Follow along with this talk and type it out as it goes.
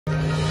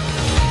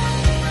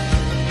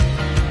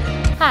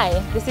Hi,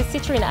 this is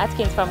Citrina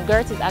Atkins from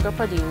Gertie's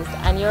Agri-Produce,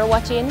 and you're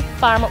watching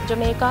Farm Up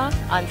Jamaica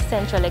on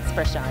Central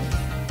Expression.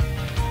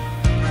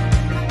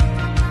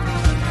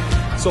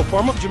 So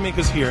Farm Up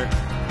Jamaica is here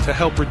to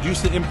help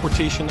reduce the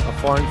importation of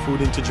foreign food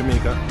into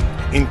Jamaica,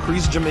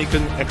 increase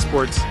Jamaican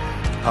exports,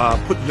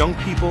 put young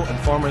people and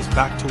farmers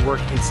back to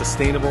work in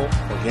sustainable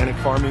organic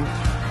farming,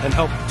 and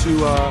help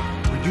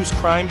to reduce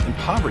crime and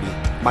poverty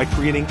by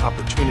creating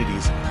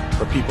opportunities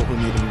for people who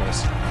need them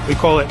most. We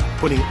call it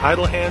putting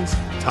idle hands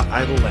to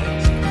idle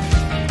lands.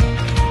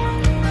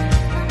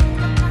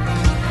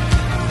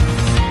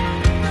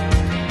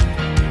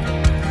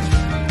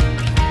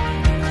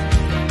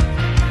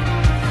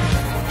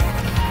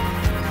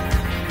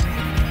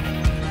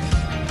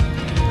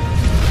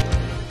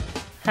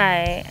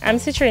 Hi, I'm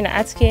Citrina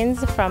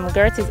Atkins from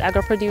Gertie's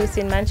Agri-Produce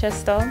in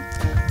Manchester.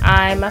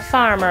 I'm a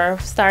farmer,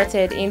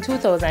 started in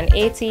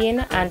 2018,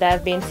 and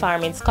I've been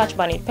farming Scotch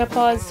bonnet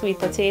peppers, sweet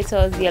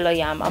potatoes, yellow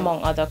yam,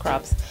 among other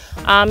crops.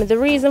 The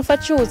reason for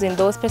choosing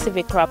those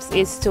specific crops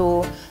is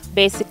to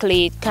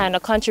basically kind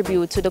of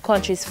contribute to the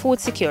country's food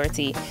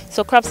security.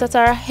 So crops that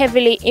are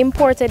heavily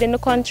imported in the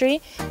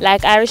country,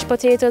 like Irish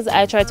potatoes,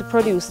 I try to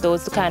produce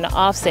those to kind of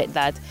offset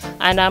that.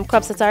 And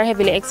crops that are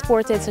heavily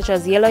exported, such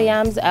as yellow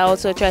yams, I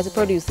also try to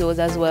produce those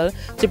as well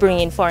to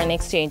bring in foreign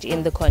exchange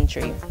in the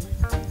country.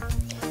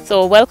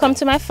 So welcome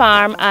to my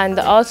farm, and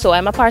also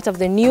I'm a part of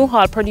the New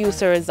Hall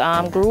Producers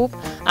group,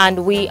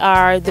 and we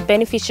are the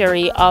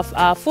beneficiary of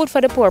Food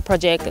for the Poor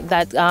project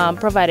that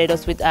provided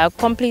us with a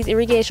complete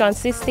irrigation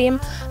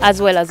system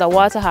as well as a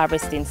water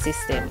harvesting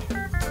system.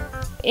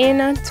 In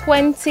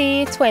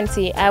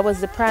 2020, I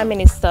was the Prime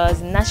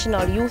Minister's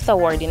National Youth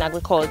Award in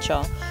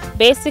Agriculture.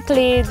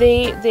 Basically,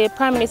 the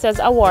Prime Minister's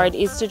Award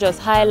is to just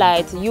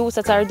highlight youths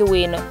that are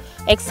doing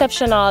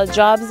exceptional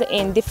jobs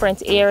in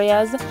different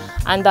areas,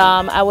 and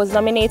I was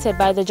nominated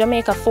by the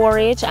Jamaica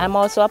 4-H. I'm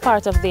also a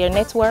part of their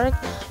network,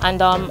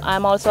 and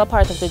I'm also a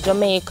part of the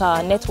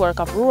Jamaica network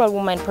of rural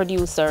women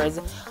producers.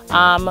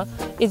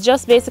 It's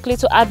just basically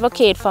to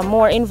advocate for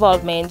more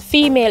involvement,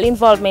 female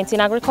involvement in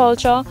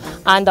agriculture,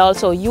 and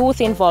also youth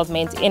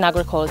involvement in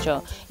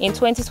agriculture. In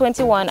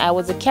 2021, I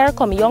was the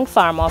CARICOM Young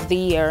Farmer of the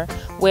Year,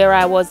 where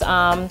I was,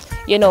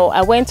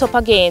 I went up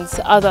against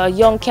other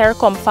young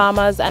CARICOM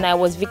farmers and I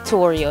was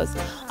victorious.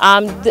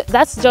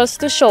 That's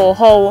just to show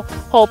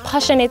how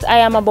passionate I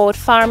am about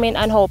farming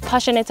and how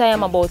passionate I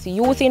am about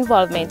youth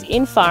involvement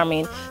in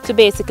farming to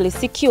basically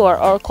secure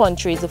our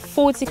country's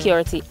food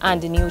security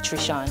and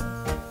nutrition.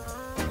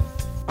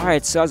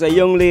 Alright, so as a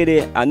young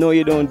lady, I know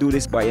you don't do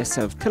this by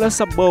yourself. Tell us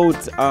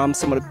about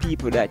some of the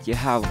people that you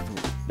have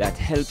that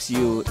helps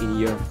you in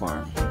your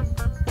farm.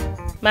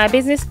 My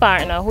business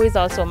partner, who is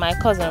also my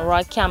cousin,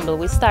 Roy Campbell,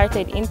 we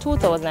started in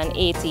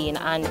 2018,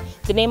 and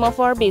the name of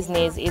our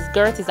business is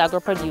Gertie's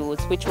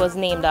Agri-Produce, which was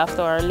named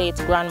after our late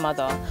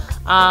grandmother.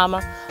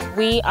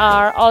 We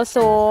are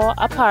also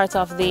a part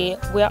of we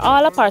are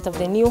all a part of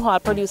the New Hall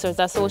Producers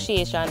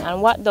Association,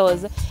 and what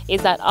does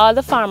is that all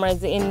the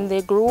farmers in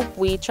the group,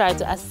 we try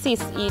to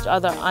assist each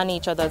other on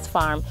each other's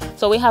farm.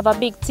 So we have a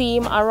big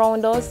team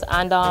around us,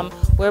 and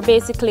we're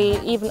basically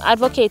even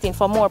advocating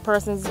for more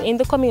persons in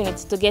the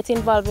community to get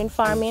involved in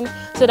farming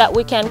so that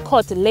we can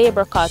cut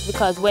labor costs,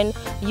 because when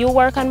you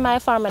work on my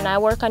farm and I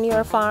work on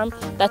your farm,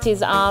 that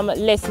is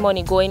less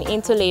money going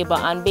into labor,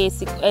 and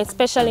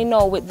especially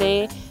now with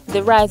the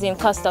rising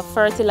cost of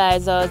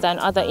fertilizers and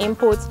other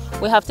inputs,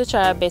 we have to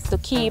try our best to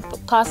keep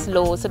costs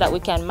low so that we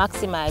can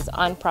maximize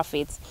on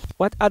profits.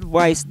 What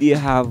advice do you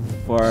have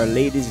for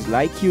ladies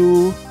like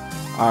you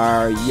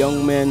or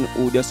young men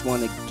who just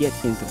want to get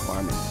into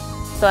farming?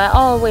 So I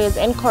always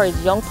encourage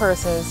young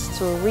persons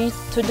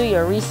to do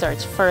your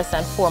research first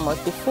and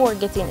foremost before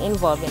getting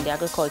involved in the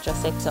agriculture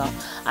sector,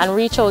 and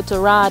reach out to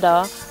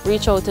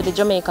the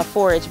Jamaica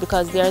 4-H,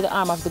 because they're the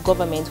arm of the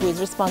government who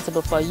is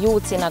responsible for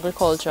youth in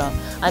agriculture,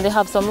 and they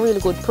have some really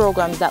good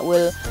programs that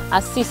will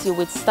assist you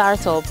with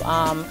startup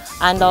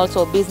and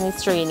also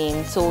business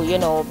training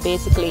to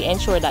basically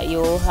ensure that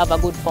you have a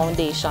good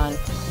foundation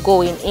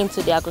going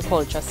into the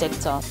agriculture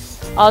sector.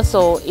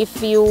 Also,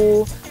 if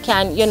you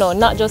can,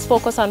 not just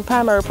focus on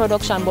primary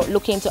production but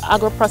look into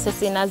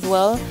agro-processing as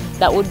well,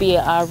 that would be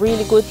a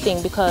really good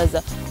thing, because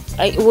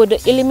it would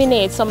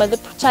eliminate some of the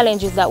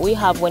challenges that we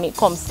have when it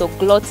comes to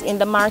glut in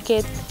the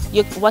market.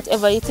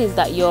 Whatever it is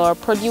that you're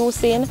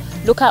producing,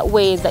 look at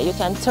ways that you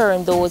can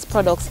turn those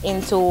products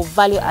into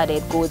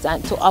value-added goods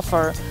and to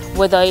offer,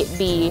 whether it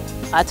be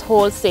at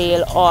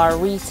wholesale or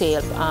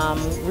retail.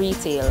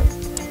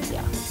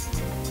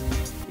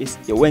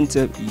 You went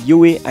to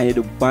UWI and you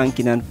do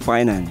banking and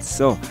finance.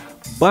 So,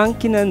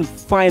 banking and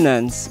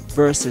finance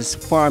versus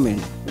farming.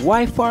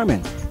 Why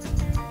farming?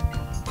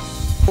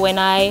 When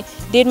I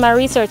did my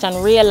research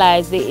and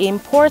realized the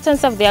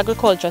importance of the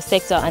agriculture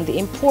sector and the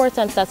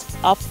importance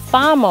of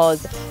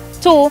farmers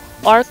to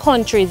our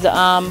country's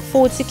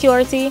food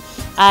security,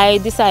 I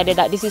decided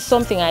that this is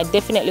something I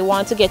definitely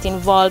want to get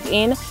involved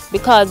in,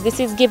 because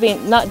this is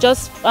giving, not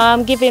just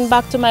giving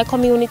back to my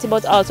community,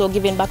 but also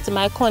giving back to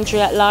my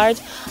country at large,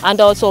 and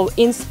also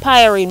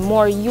inspiring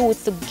more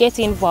youth to get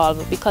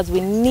involved, because we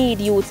need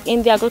youth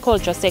in the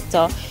agriculture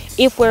sector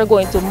if we're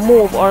going to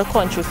move our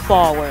country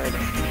forward.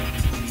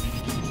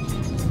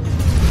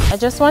 I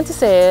just want to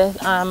say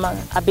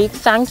a big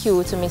thank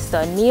you to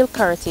Mr. Neil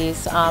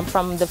Curtis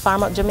from the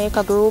Farm Up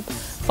Jamaica group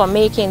for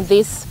making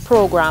this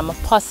program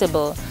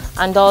possible,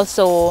 and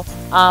also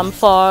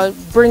for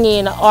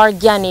bringing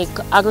organic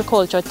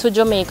agriculture to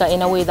Jamaica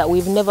in a way that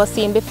we've never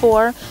seen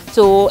before,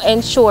 to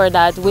ensure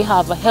that we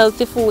have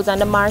healthy foods on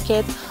the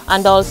market,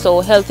 and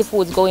also healthy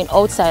foods going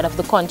outside of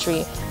the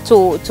country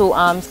to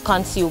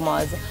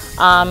consumers.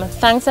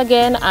 Thanks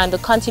again, and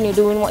continue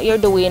doing what you're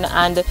doing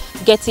and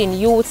getting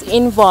youth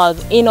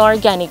involved in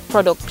organic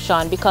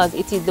production, because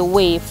it is the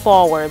way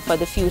forward for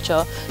the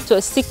future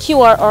to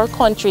secure our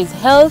country's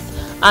health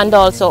and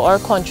also our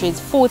country's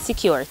food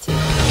security.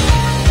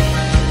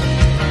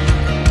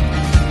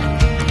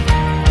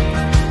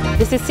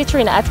 This is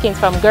Citrina Atkins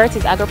from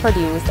Gertie's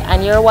Agri-Produce,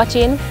 and you're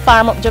watching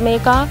Farm Up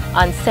Jamaica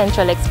on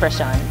Central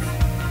Expressions.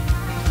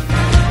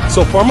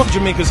 So Farm Up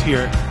Jamaica is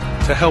here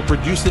to help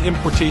reduce the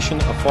importation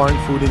of foreign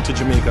food into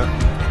Jamaica,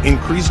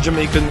 increase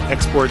Jamaican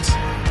exports,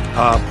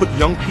 put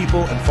young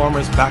people and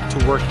farmers back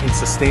to work in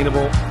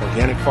sustainable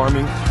organic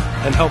farming,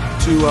 and help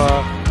to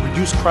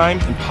reduce crime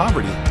and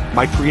poverty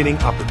by creating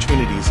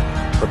opportunities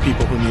for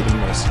people who need them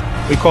most.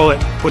 We call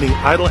it putting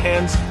idle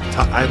hands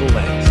to idle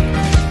lands.